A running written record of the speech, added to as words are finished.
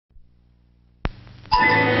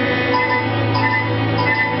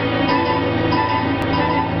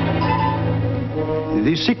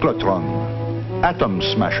The cyclotron, atom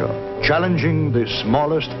smasher, challenging the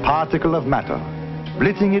smallest particle of matter,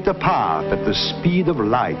 splitting it apart at the speed of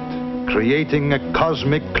light, creating a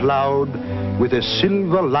cosmic cloud with a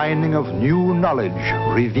silver lining of new knowledge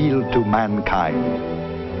revealed to mankind.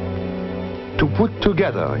 To put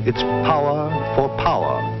together its power for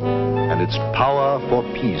power and its power for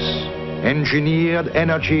peace, engineered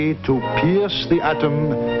energy to pierce the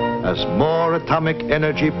atom as more atomic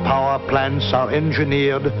energy power plants are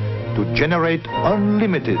engineered to generate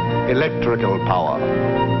unlimited electrical power.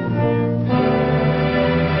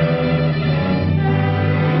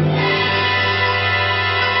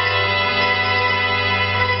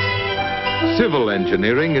 Civil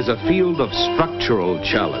engineering is a field of structural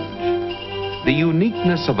challenge. The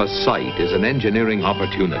uniqueness of a site is an engineering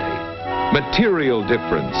opportunity. Material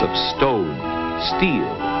difference of stone, steel,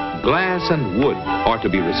 glass, and wood are to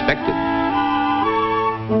be respected.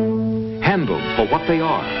 Handled for what they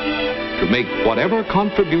are, to make whatever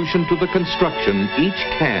contribution to the construction each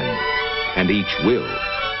can and each will,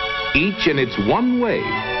 each in its one way,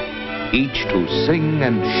 each to sing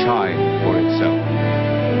and shine for itself.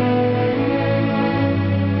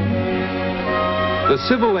 The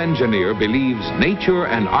civil engineer believes nature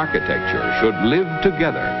and architecture should live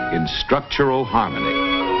together in structural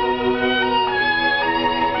harmony.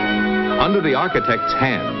 Under the architect's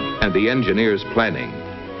hand and the engineer's planning,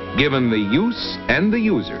 given the use and the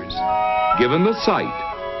users, given the site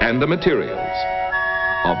and the materials,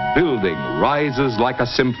 a building rises like a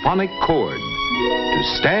symphonic chord to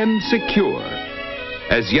stand secure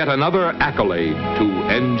as yet another accolade to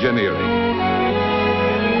engineering.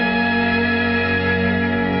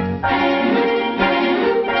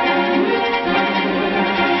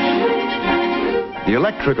 The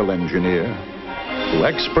electrical engineer, who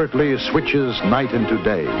expertly switches night into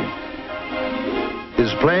day,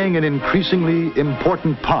 is playing an increasingly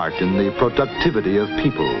important part in the productivity of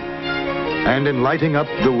people and in lighting up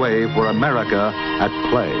the way for America at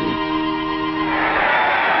play.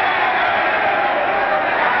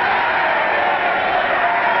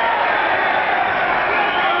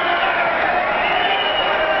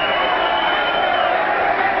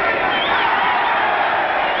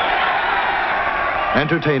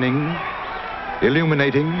 Entertaining,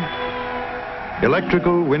 illuminating,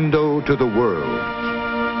 electrical window to the world.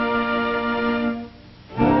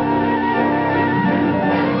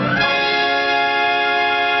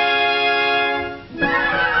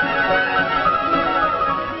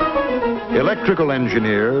 Electrical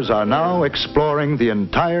engineers are now exploring the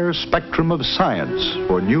entire spectrum of science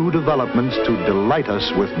for new developments to delight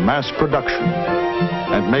us with mass production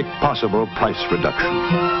and make possible price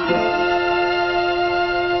reduction.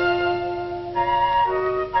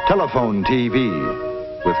 Telephone TV,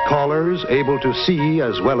 with callers able to see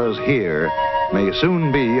as well as hear, may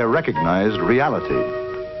soon be a recognized reality.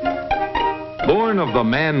 Born of the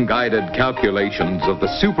man-guided calculations of the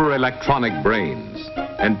super-electronic brains,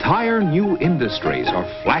 entire new industries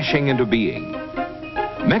are flashing into being.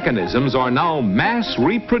 Mechanisms are now mass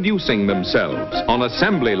reproducing themselves on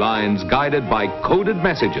assembly lines guided by coded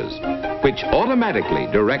messages, which automatically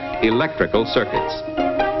direct electrical circuits.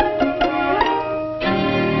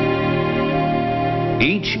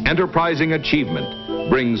 Each enterprising achievement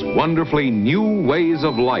brings wonderfully new ways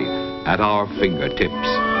of life at our fingertips.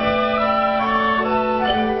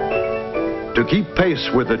 To keep pace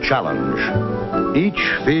with the challenge, each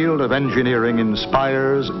field of engineering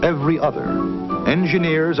inspires every other.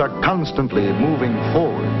 Engineers are constantly moving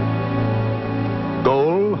forward.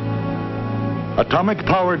 Goal: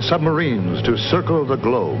 atomic-powered submarines to circle the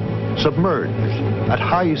globe, submerged at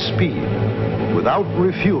high speed, without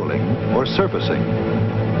refueling or surfacing.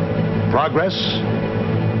 Progress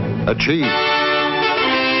achieved.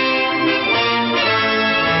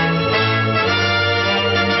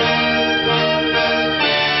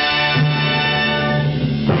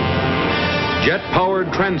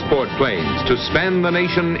 Jet-powered transport planes to span the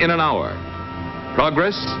nation in an hour.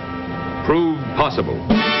 Progress proved possible.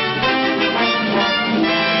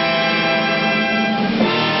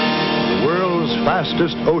 The world's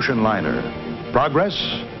fastest ocean liner. Progress,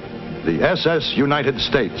 the SS United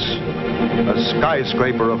States, a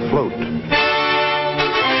skyscraper afloat.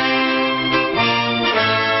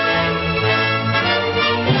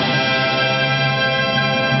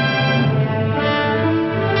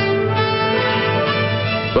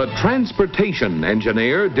 The transportation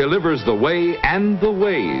engineer delivers the way and the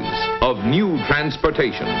ways of new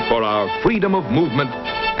transportation for our freedom of movement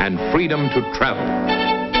and freedom to travel.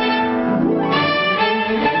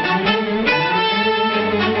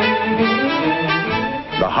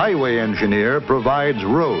 The highway engineer provides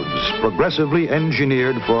roads progressively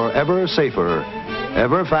engineered for ever safer,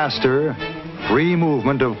 ever faster, free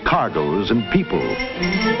movement of cargoes and people.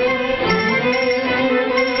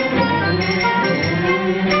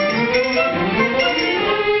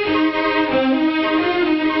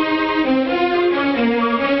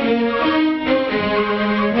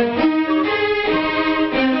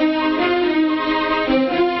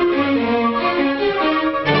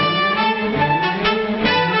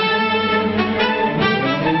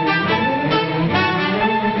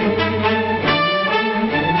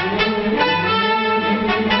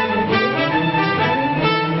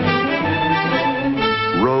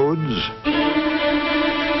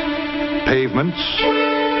 Pavements,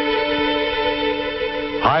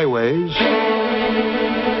 highways,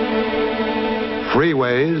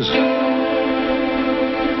 freeways,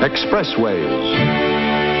 expressways.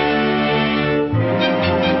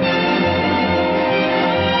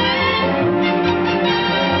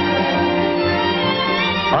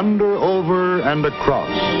 Under, over, and across.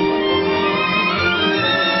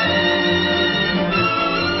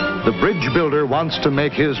 The bridge builder wants to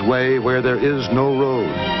make his way where there is no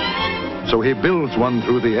road. So he builds one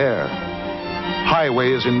through the air,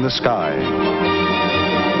 highways in the sky.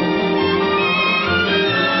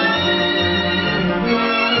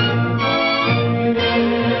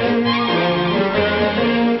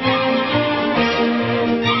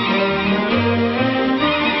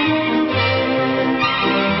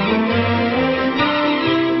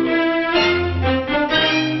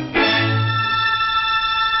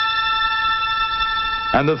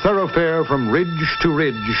 And the thoroughfare from ridge to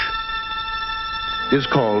ridge is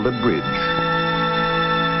called a bridge.